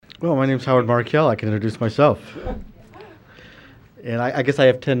Well, my name's Howard Markell. I can introduce myself. And I guess I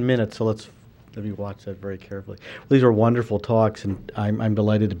have 10 minutes, so let me watch that very carefully. Well, these are wonderful talks, and I'm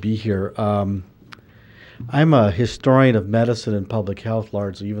delighted to be here. I'm a historian of medicine and public health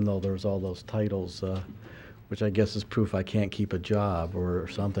largely, even though there's all those titles, which I guess is proof I can't keep a job or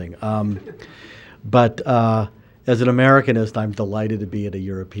something. But as an Americanist, I'm delighted to be at a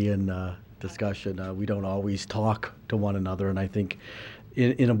European discussion. We don't always talk to one another, and I think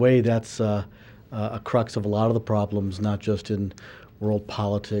in a way that's a crux of a lot of the problems, not just in world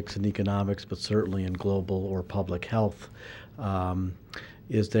politics and economics, but certainly in global or public health,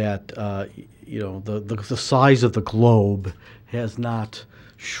 is that the size of the globe has not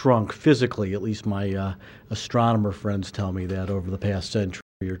shrunk physically. At least my astronomer friends tell me that over the past century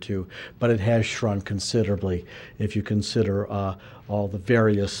or two, but it has shrunk considerably if you consider all the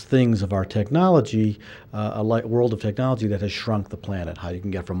various things of our technology, world of technology that has shrunk the planet, how you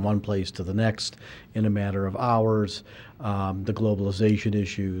can get from one place to the next in a matter of hours, the globalization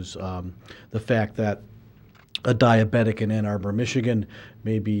issues, the fact that a diabetic in Ann Arbor, Michigan,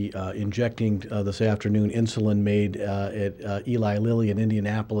 may be injecting this afternoon insulin made at Eli Lilly in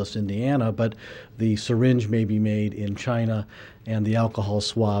Indianapolis, Indiana, but the syringe may be made in China, and the alcohol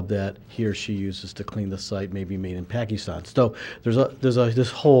swab that he or she uses to clean the site may be made in Pakistan. So there's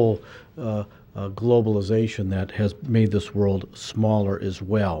this whole globalization that has made this world smaller as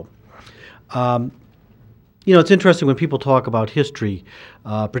well. It's interesting when people talk about history,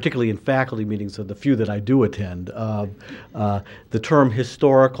 particularly in faculty meetings, the few that I do attend. The term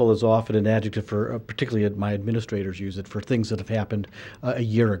historical is often an adjective for, particularly my administrators use it for things that have happened a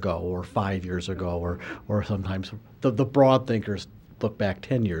year ago or 5 years ago, or sometimes the broad thinkers look back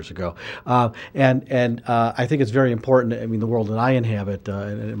 10 years ago. And I think it's very important. I mean, the world that I inhabit,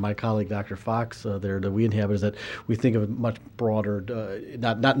 and my colleague Dr. Fox there that we inhabit, is that we think of it much broader,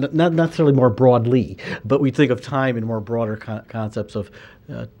 not necessarily more broadly, but we think of time in more broader concepts of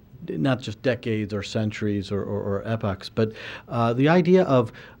not just decades or centuries or epochs, but the idea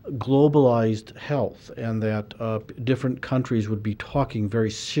of globalized health and that different countries would be talking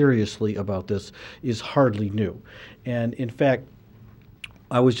very seriously about this is hardly new. And in fact,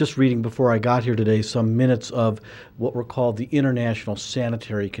 I was just reading before I got here today some minutes of what were called the International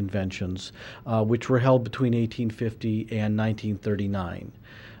Sanitary Conventions, which were held between 1850 and 1939.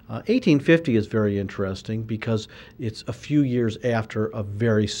 1850 is very interesting because it's a few years after a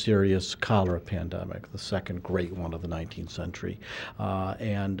very serious cholera pandemic, the second great one of the 19th century.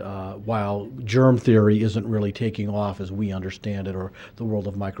 And while germ theory isn't really taking off as we understand it, or the world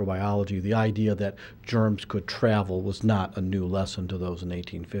of microbiology, the idea that germs could travel was not a new lesson to those in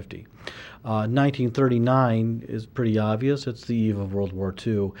 1850. 1939 is pretty obvious. It's the eve of World War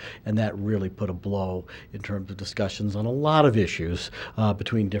II, and that really put a blow in terms of discussions on a lot of issues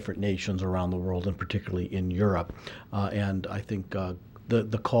between different nations around the world, and particularly in Europe. And I think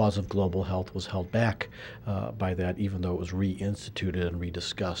the cause of global health was held back by that, even though it was reinstituted and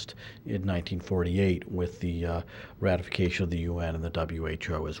rediscussed in 1948 with the ratification of the UN and the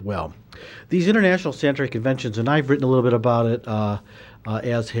WHO as well. These international sanitary conventions, and I've written a little bit about it,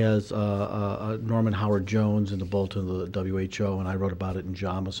 as has Norman Howard Jones in the Bulletin of the WHO, and I wrote about it in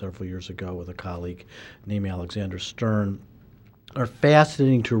JAMA several years ago with a colleague named Alexander Stern, are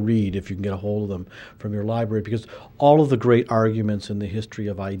fascinating to read if you can get a hold of them from your library, because all of the great arguments in the history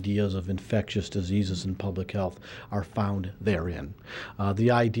of ideas of infectious diseases and public health are found therein.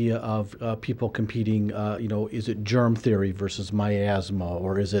 The idea of people competing, is it germ theory versus miasma,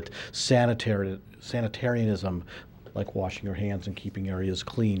 or is it sanitarianism, like washing your hands and keeping areas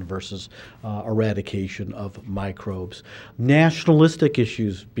clean, versus eradication of microbes. Nationalistic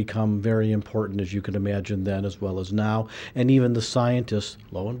issues become very important, as you can imagine then as well as now, and even the scientists,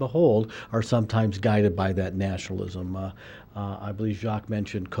 lo and behold, are sometimes guided by that nationalism. I believe Jacques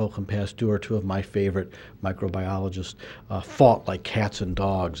mentioned Koch and Pasteur, two of my favorite microbiologists, fought like cats and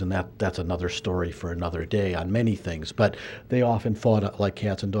dogs, and that's another story for another day on many things. But they often fought like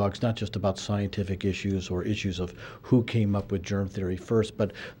cats and dogs, not just about scientific issues or issues of who came up with germ theory first,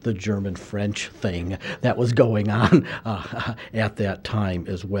 but the German-French thing that was going on at that time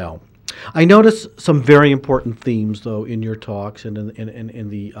as well. I noticed some very important themes, though, in your talks and in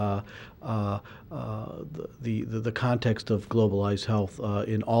the context of globalized health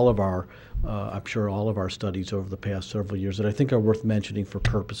in all of our, I'm sure all of our studies over the past several years that I think are worth mentioning for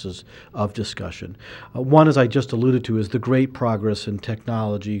purposes of discussion. One, as I just alluded to, is the great progress in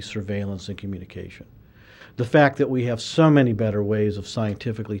technology, surveillance, and communication. The fact that we have so many better ways of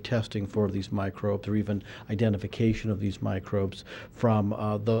scientifically testing for these microbes, or even identification of these microbes, from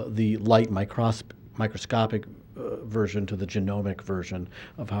the light microscopic version to the genomic version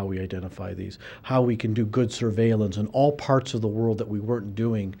of how we identify these, how we can do good surveillance in all parts of the world that we weren't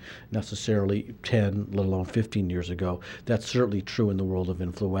doing necessarily 10, let alone 15 years ago. That's certainly true in the world of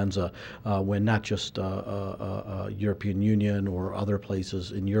influenza, when not just European Union or other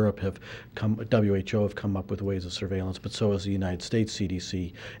places in Europe have come, WHO have come up with ways of surveillance, but so has the United States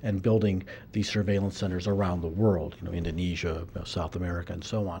CDC, and building these surveillance centers around the world, Indonesia, South America, and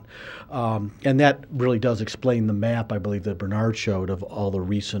so on. And that really does explain the map, I believe, that Bernard showed of all the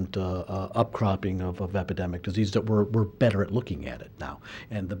recent upcropping of epidemic disease, that we're better at looking at it now.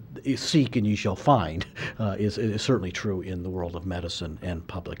 And the seek and ye shall find is certainly true in the world of medicine and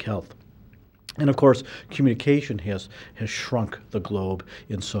public health. And of course, communication has shrunk the globe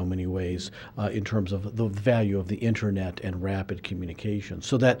in so many ways in terms of the value of the internet and rapid communication.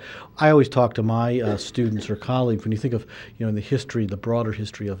 So that I always talk to my students or colleagues, when you think of the history, the broader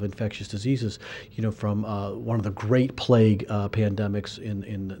history of infectious diseases, from one of the great plague pandemics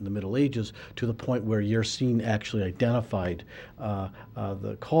in the Middle Ages to the point where Yersin actually identified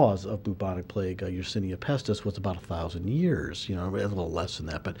the cause of bubonic plague, Yersinia pestis, was about 1,000 years. A little less than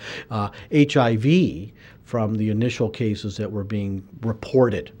that, but HIV, from the initial cases that were being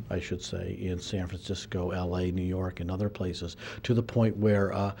reported, I should say, in San Francisco, LA, New York, and other places, to the point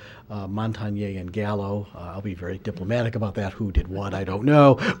where Montagnier and Gallo, I'll be very diplomatic about that, who did what, I don't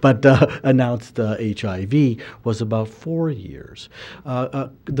know, but announced HIV, was about 4 years.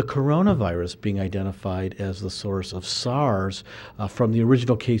 The coronavirus being identified as the source of SARS from the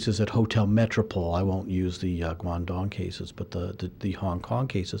original cases at Hotel Metropole, I won't use the Guangdong cases, but the Hong Kong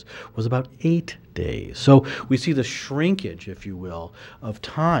cases, was about 8 days. So we see the shrinkage, if you will, of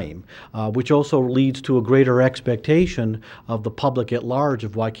time, which also leads to a greater expectation of the public at large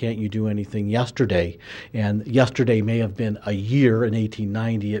of why can't you do anything yesterday? And yesterday may have been a year in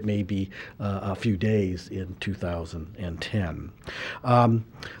 1890. It may be a few days in 2010.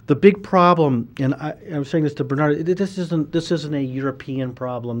 The big problem, and I was saying this to Bernard, this isn't a European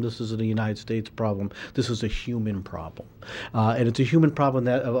problem. This isn't a United States problem. This is a human problem. And it's a human problem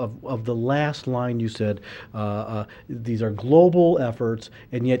that of the last line you said, these are global efforts,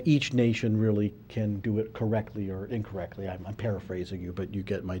 and yet each nation really can do it correctly or incorrectly. I'm paraphrasing you, but you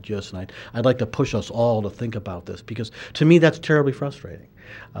get my gist, and I'd like to push us all to think about this, because to me that's terribly frustrating.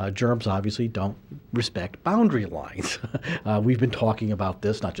 Germs obviously don't respect boundary lines. We've been talking about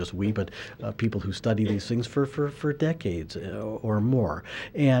this, not just we, but people who study these things for decades or more.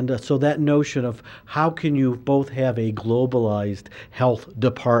 And so that notion of how can you both have a globalized health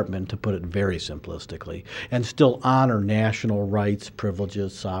department, to put it very simplistically, and still honor national rights,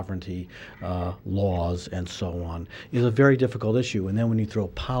 privileges, sovereignty, laws, and so on, is a very difficult issue. And then when you throw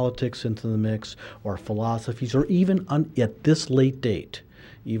politics into the mix, or philosophies, or even at this late date,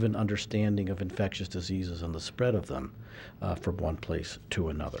 even understanding of infectious diseases and the spread of them from one place to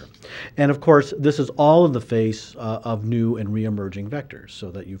another. And of course, this is all in the face of new and re-emerging vectors,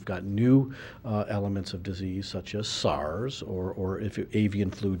 so that you've got new elements of disease such as SARS, or if avian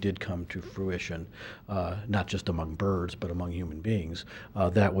flu did come to fruition, not just among birds, but among human beings,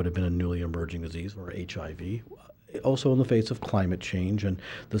 that would have been a newly emerging disease, or HIV. Also in the face of climate change and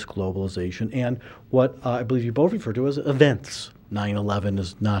this globalization, and what I believe you both refer to as events. 9/11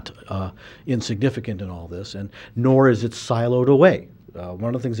 is not insignificant in all this, and nor is it siloed away.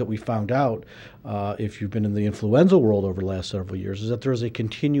 One of the things that we found out, if you've been in the influenza world over the last several years, is that there is a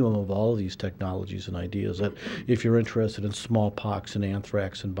continuum of all of these technologies and ideas, that if you're interested in smallpox and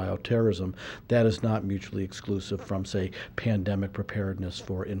anthrax and bioterrorism, that is not mutually exclusive from, say, pandemic preparedness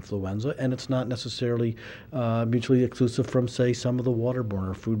for influenza, and it's not necessarily mutually exclusive from, say, some of the waterborne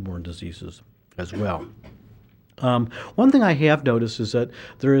or foodborne diseases as well. One thing I have noticed is that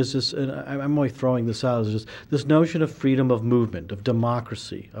there is this, and I'm only throwing this out, is just this notion of freedom of movement, of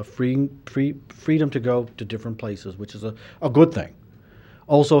democracy, of freedom to go to different places, which is a good thing.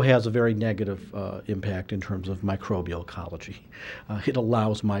 Also has a very negative impact in terms of microbial ecology. It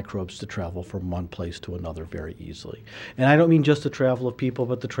allows microbes to travel from one place to another very easily. And I don't mean just the travel of people,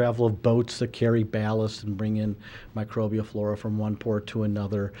 but the travel of boats that carry ballast and bring in microbial flora from one port to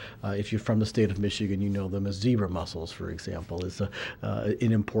another. If you're from the state of Michigan, you know them as zebra mussels, for example, is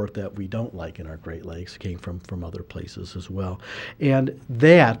an import that we don't like in our Great Lakes. It came from other places as well. And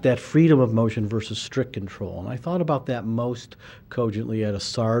that freedom of motion versus strict control. And I thought about that most cogently at a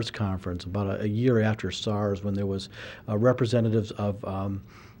SARS conference about a year after SARS, when there was representatives of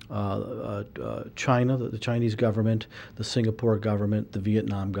China, the Chinese government, the Singapore government, the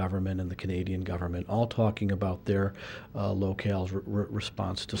Vietnam government, and the Canadian government, all talking about their locales'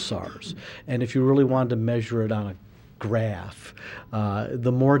 response to SARS. And if you really wanted to measure it on a graph.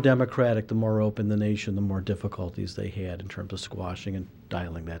 The more democratic, the more open the nation, the more difficulties they had in terms of squashing and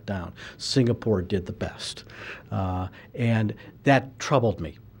dialing that down. Singapore did the best. And that troubled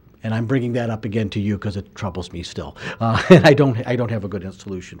me. And I'm bringing that up again to you because it troubles me still. And I don't have a good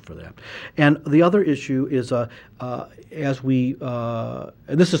solution for that. And the other issue is and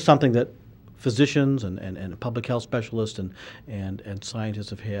this is something that physicians and public health specialists and scientists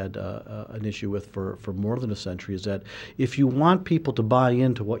have had an issue with for more than a century, is that if you want people to buy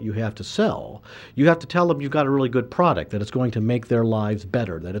into what you have to sell, you have to tell them you've got a really good product, that it's going to make their lives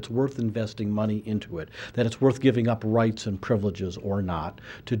better, that it's worth investing money into it, that it's worth giving up rights and privileges or not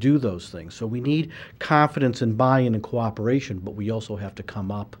to do those things. So we need confidence and buy-in and cooperation, but we also have to come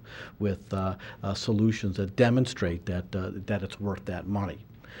up with solutions that demonstrate that it's worth that money.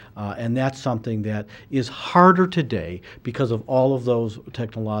 And that's something that is harder today because of all of those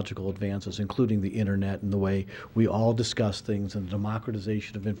technological advances, including the internet and the way we all discuss things and the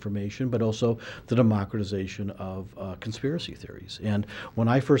democratization of information, but also the democratization of conspiracy theories. And when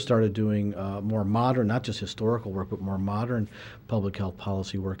I first started doing more modern, not just historical work, but more modern public health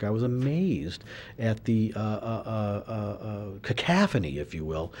policy work, I was amazed at the cacophony, if you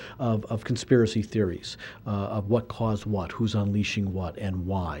will, of conspiracy theories, of what caused what, who's unleashing what, and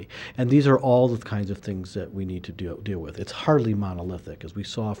why. And these are all the kinds of things that we need to deal with. It's hardly monolithic, as we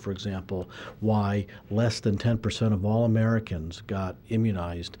saw, for example, why less than 10% of all Americans got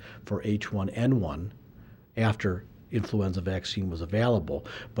immunized for H1N1 after influenza vaccine was available.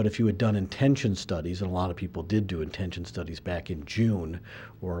 But if you had done intention studies, and a lot of people did do intention studies back in June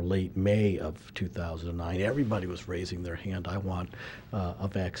or late May of 2009, everybody was raising their hand, I want a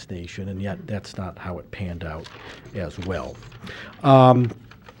vaccination, and yet that's not how it panned out as well.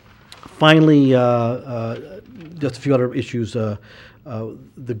 Finally, just a few other issues. The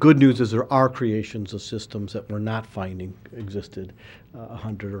good news is there are creations of systems that we're not finding existed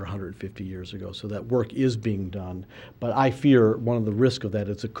 100 or 150 years ago. So that work is being done. But I fear one of the risks of that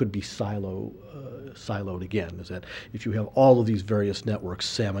is it could be siloed again, is that if you have all of these various networks,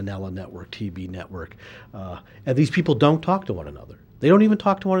 Salmonella network, TB network, and these people don't talk to one another. They don't even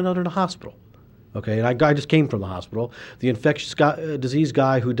talk to one another in a hospital. Okay, and I just came from the hospital. The infectious disease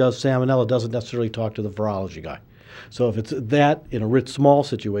guy who does salmonella doesn't necessarily talk to the virology guy. So if it's that in a small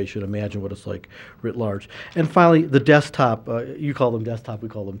situation, imagine what it's like writ large. And finally, the desktop, you call them desktop, we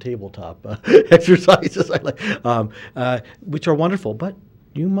call them tabletop exercises, which are wonderful, but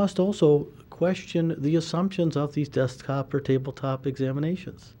you must also question the assumptions of these desktop or tabletop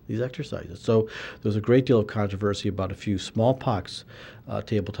examinations, these exercises. So there's a great deal of controversy about a few smallpox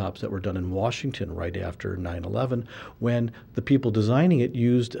tabletops that were done in Washington right after 9/11, when the people designing it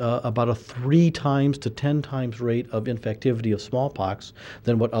used about a 3 times to 10 times rate of infectivity of smallpox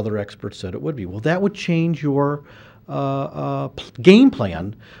than what other experts said it would be. Well, that would change your game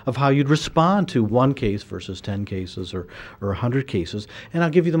plan of how you'd respond to 1 case versus 10 cases or 100 cases. And I'll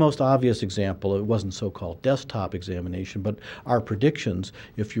give you the most obvious example. It wasn't so-called desktop examination, but our predictions,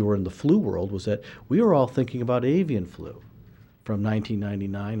 if you were in the flu world, was that we were all thinking about avian flu from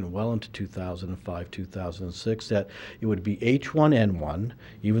 1999 and well into 2005, 2006, that it would be H1N1,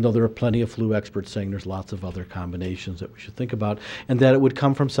 even though there are plenty of flu experts saying there's lots of other combinations that we should think about, and that it would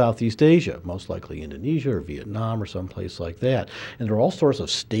come from Southeast Asia, most likely Indonesia or Vietnam or someplace like that. And there are all sorts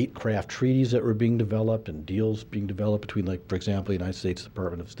of statecraft treaties that were being developed and deals being developed between, like, for example, the United States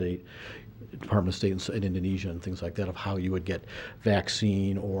Department of State in Indonesia and things like that, of how you would get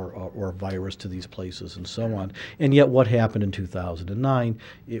vaccine or virus to these places and so on. And yet what happened in 2009,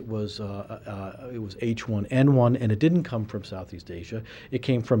 it was H1N1, and it didn't come from Southeast Asia. It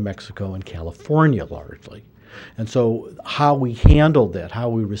came from Mexico and California largely. And so how we handled that, how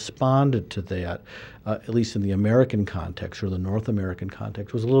we responded to that, at least in the American context or the North American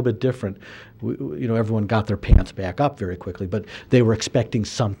context, was a little bit different. Everyone got their pants back up very quickly, but they were expecting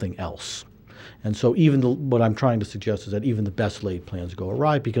something else. And so what I'm trying to suggest is that even the best laid plans go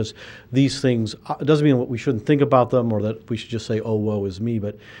awry, because these things, it doesn't mean we shouldn't think about them or that we should just say, oh, woe is me,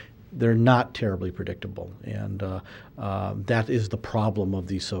 but they're not terribly predictable. And that is the problem of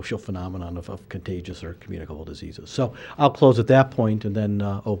these social phenomenon of contagious or communicable diseases. So I'll close at that point and then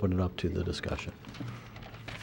open it up to the discussion.